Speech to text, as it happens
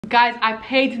Guys, I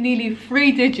paid nearly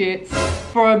 3 digits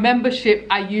for a membership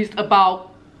I used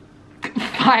about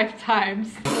 5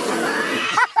 times.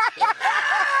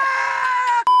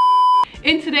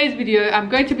 In today's video, I'm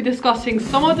going to be discussing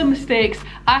some of the mistakes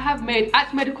I have made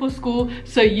at medical school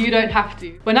so you don't have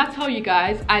to. When I tell you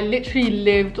guys, I literally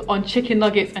lived on chicken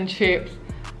nuggets and chips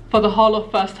for the whole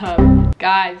of first term.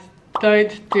 Guys,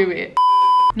 don't do it.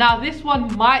 Now this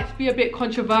one might be a bit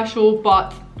controversial,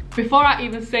 but before I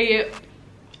even say it,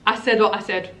 I said what I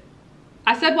said.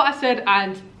 I said what I said,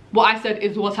 and what I said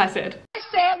is what I said. I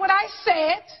said what I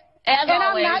said, and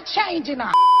I'm not changing it.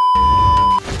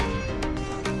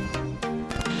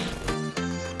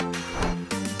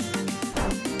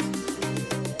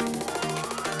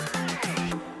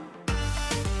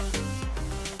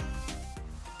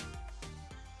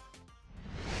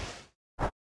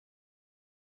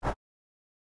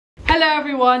 Hello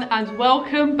everyone and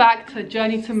welcome back to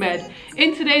Journey to Med.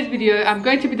 In today's video, I'm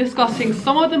going to be discussing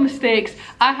some of the mistakes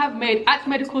I have made at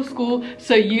medical school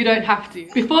so you don't have to.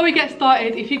 Before we get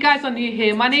started, if you guys are new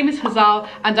here, my name is HEYYY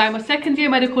and I'm a second year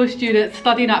medical student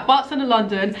studying at Barcelona,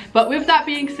 London. But with that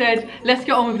being said, let's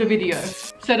get on with the video.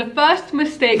 So the first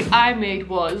mistake I made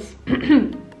was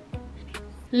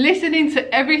listening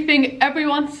to everything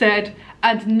everyone said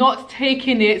and not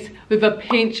taking it with a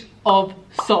pinch of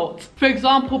salt. For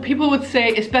example, people would say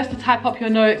it's best to type up your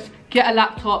notes, get a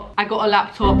laptop. I got a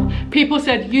laptop. People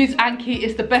said use Anki,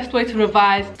 it's the best way to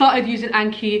revise. Started using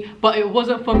Anki, but it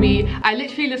wasn't for me. I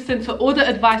literally listened to all the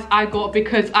advice I got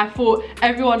because I thought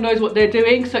everyone knows what they're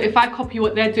doing, so if I copy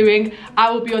what they're doing, I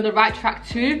will be on the right track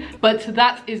too. But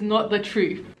that is not the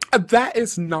truth. That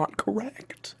is not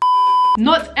correct.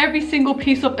 Not every single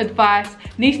piece of advice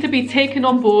needs to be taken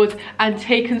on board and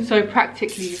taken so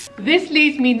practically. This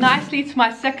leads me nicely to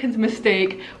my second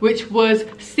mistake, which was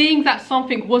seeing that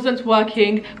something wasn't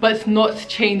working but not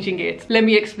changing it. Let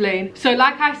me explain. So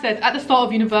like I said, at the start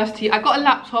of university, I got a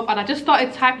laptop and I just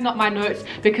started typing up my notes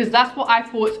because that's what I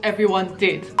thought everyone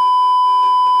did.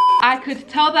 I could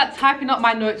tell that typing up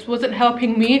my notes wasn't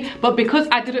helping me, but because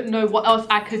I didn't know what else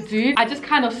I could do, I just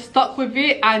kind of stuck with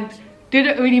it and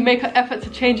didn't really make an effort to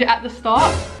change it at the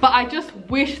start. But I just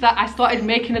wish that I started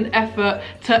making an effort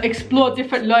to explore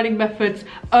different learning methods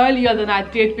earlier than I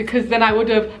did, because then I would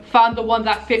have found the one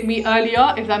that fit me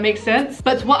earlier, if that makes sense.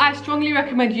 But what I strongly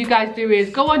recommend you guys do is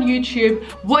go on YouTube,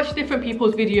 watch different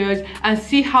people's videos and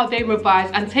see how they revise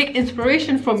and take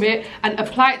inspiration from it and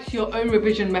apply it to your own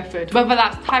revision method. Whether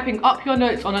that's typing up your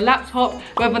notes on a laptop,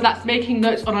 whether that's making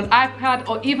notes on an iPad,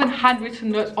 or even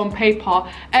handwritten notes on paper.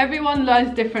 Everyone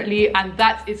learns differently and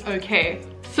that is okay.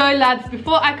 So lads,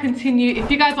 before I continue, if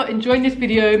you guys are enjoying this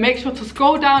video, make sure to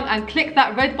scroll down and click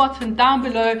that red button down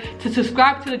below to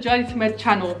subscribe to the Journey to Med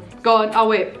channel. Go on, I'll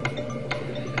wait.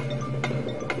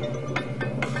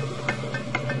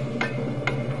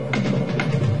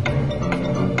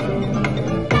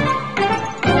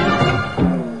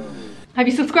 Have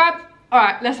you subscribed?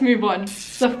 Alright, let's move on.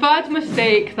 The third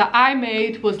mistake that I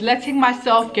made was letting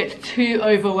myself get too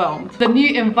overwhelmed. The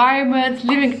new environment,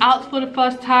 living out for the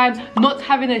first time, not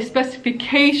having a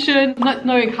specification, not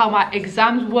knowing how my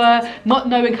exams were, not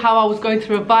knowing how I was going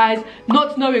to revise,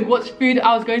 not knowing what food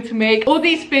I was going to make. All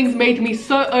these things made me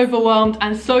so overwhelmed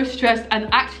and so stressed and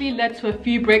actually led to a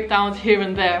few breakdowns here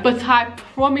and there. But I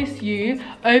promise you,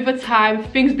 over time,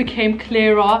 things became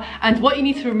clearer, and what you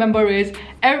need to remember is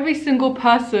every single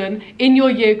person in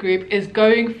your year group is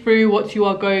going through what you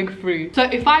are going through. So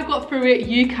if I got through it,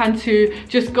 you can too.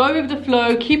 Just go with the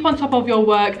flow, keep on top of your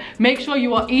work, make sure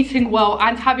you are eating well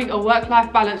and having a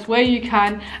work-life balance where you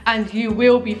can, and you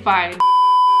will be fine.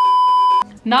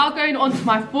 Now going on to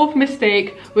my fourth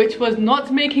mistake, which was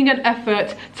not making an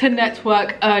effort to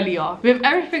network earlier. With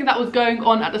everything that was going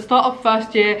on at the start of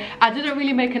first year, I didn't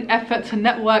really make an effort to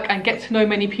network and get to know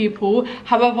many people.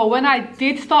 However, when I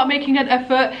did start making an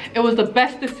effort, it was the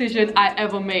best decision I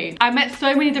ever made. I met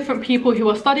so many different people who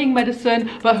are studying medicine,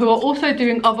 but who are also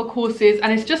doing other courses,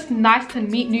 and it's just nice to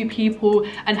meet new people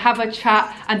and have a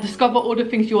chat and discover all the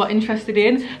things you are interested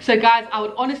in. So guys, I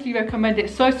would honestly recommend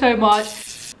it so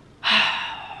much.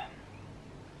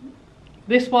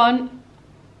 This one,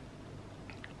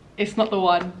 it's not the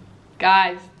one.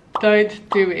 Guys, don't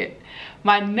do it.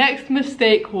 My next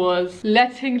mistake was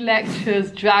letting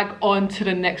lectures drag on to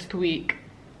the next week.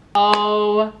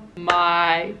 Oh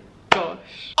my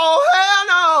gosh. Oh hell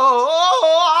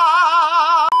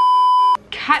no!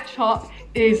 Catch up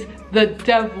is the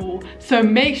devil. So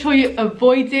make sure you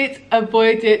avoid it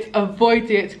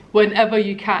whenever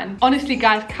you can. Honestly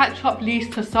guys, catch-up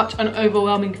leads to such an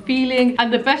overwhelming feeling,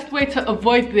 and the best way to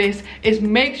avoid this is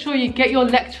make sure you get your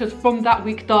lectures from that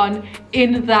week done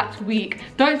in that week.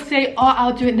 Don't say, oh,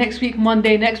 I'll do it next week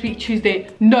Monday, next week Tuesday.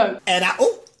 No.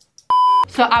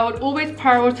 So I would always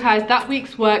prioritize that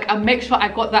week's work and make sure I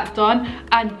got that done,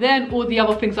 and then all the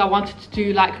other things I wanted to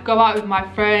do, like go out with my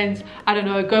friends, I don't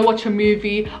know, go watch a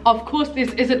movie. Of course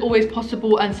this isn't always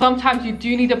possible, and sometimes you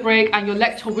do need a break and your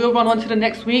lecture will run on to the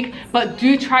next week, but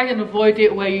do try and avoid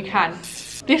it where you can.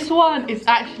 This one is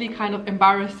actually kind of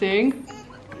embarrassing.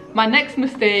 My next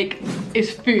mistake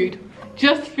is food.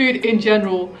 Just food in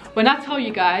general. When I tell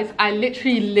you guys, I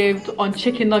literally lived on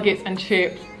chicken nuggets and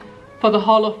chips for the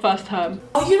whole of first term.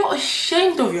 Are you not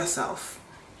ashamed of yourself?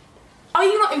 Are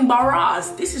you not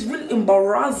embarrassed? This is really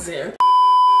embarrassing.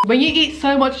 When you eat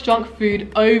so much junk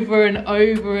food over and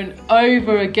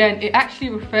over again, it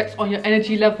actually reflects on your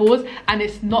energy levels, and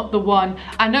it's not the one.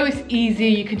 I know it's easy,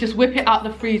 you can just whip it out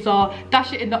the freezer,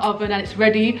 dash it in the oven and it's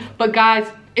ready, but guys,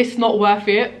 it's not worth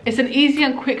it. It's an easy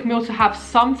and quick meal to have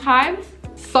sometimes,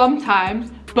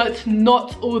 but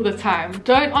not all the time.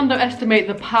 Don't underestimate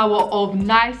the power of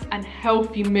nice and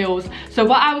healthy meals. So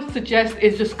what I would suggest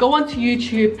is just go onto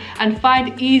YouTube and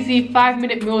find easy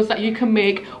 5-minute meals that you can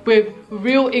make with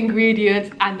real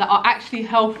ingredients and that are actually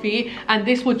healthy, and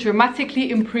this will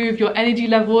dramatically improve your energy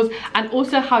levels and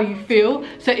also how you feel.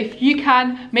 So if you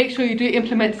can, make sure you do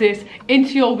implement this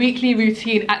into your weekly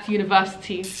routine at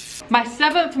university. My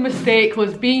 7th mistake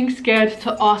was being scared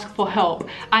to ask for help.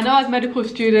 I know as medical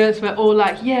students, we're all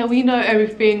like, yeah, we know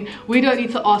everything, we don't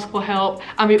need to ask for help,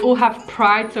 and we all have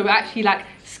pride, so we're actually like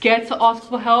scared to ask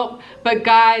for help. But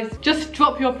guys, just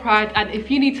drop your pride, and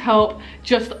if you need help,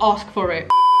 just ask for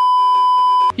it.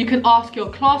 You can ask your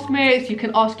classmates, you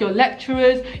can ask your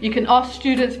lecturers, you can ask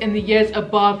students in the years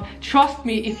above. Trust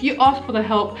me, if you ask for the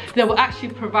help, they will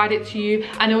actually provide it to you,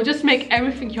 and it will just make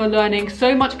everything you're learning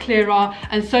so much clearer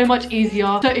and so much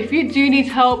easier. So if you do need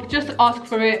help, just ask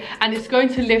for it, and it's going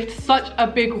to lift such a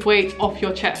big weight off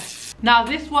your chest. Now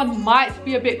this one might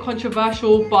be a bit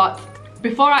controversial, but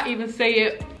before I even say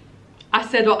it, I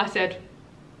said what I said.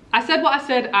 I said what I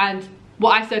said, and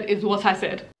what I said is what I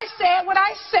said. I said what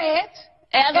I said.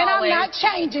 And I'm not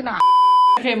changing it.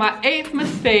 Okay, my 8th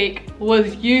mistake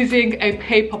was using a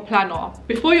paper planner.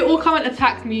 Before you all come and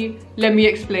attack me, let me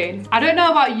explain. I don't know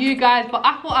about you guys, but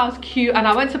I thought I was cute, and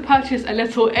I went to purchase a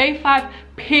little A5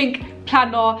 pink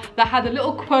planner that had a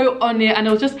little quote on it, and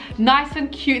it was just nice and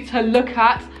cute to look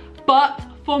at, but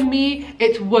for me,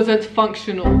 it wasn't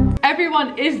functional.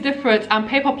 Everyone is different, and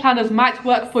paper planners might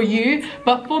work for you,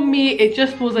 but for me, it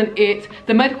just wasn't it.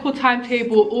 The medical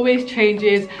timetable always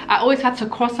changes. I always had to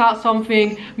cross out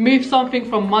something, move something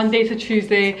from Monday to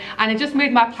Tuesday, and it just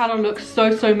made my planner look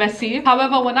so messy.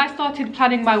 However, when I started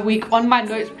planning my week on my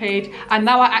notes page, and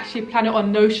now I actually plan it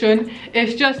on Notion,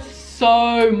 it's just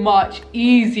so much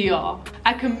easier.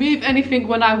 I can move anything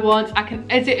when I want, I can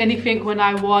edit anything when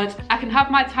I want, I can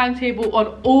have my timetable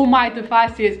on all my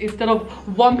devices instead of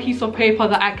one piece of paper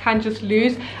that I can just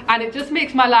lose, and it just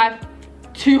makes my life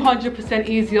 200%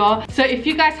 easier. So if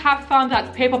you guys have found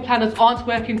that paper planners aren't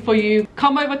working for you,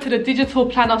 come over to the digital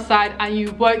planner side and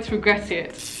you won't regret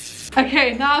it.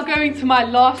 Okay, now going to my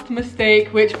last mistake,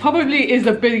 which probably is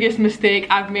the biggest mistake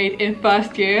I've made in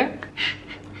first year.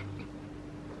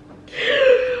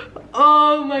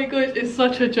 Oh my gosh, it's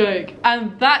such a joke.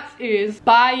 And that is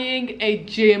buying a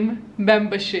gym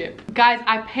membership. Guys,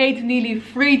 I paid nearly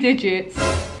 3 digits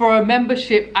for a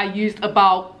membership I used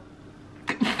about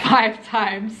 5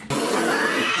 times.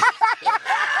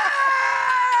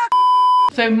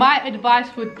 So my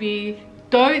advice would be,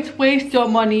 don't waste your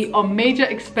money on major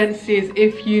expenses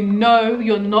if you know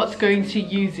you're not going to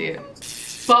use it.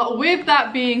 But with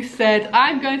that being said,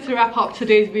 I'm going to wrap up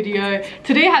today's video.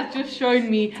 Today has just shown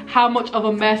me how much of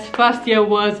a mess first year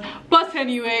was. But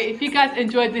anyway, if you guys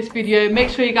enjoyed this video, make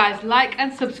sure you guys like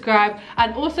and subscribe,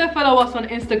 and also follow us on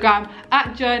Instagram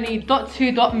at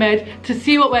journey.to.med to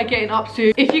see what we're getting up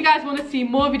to. If you guys want to see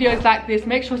more videos like this,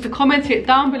 make sure to comment it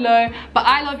down below. But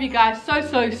I love you guys so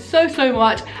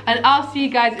much, and I'll see you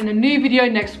guys in a new video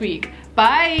next week.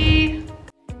 Bye!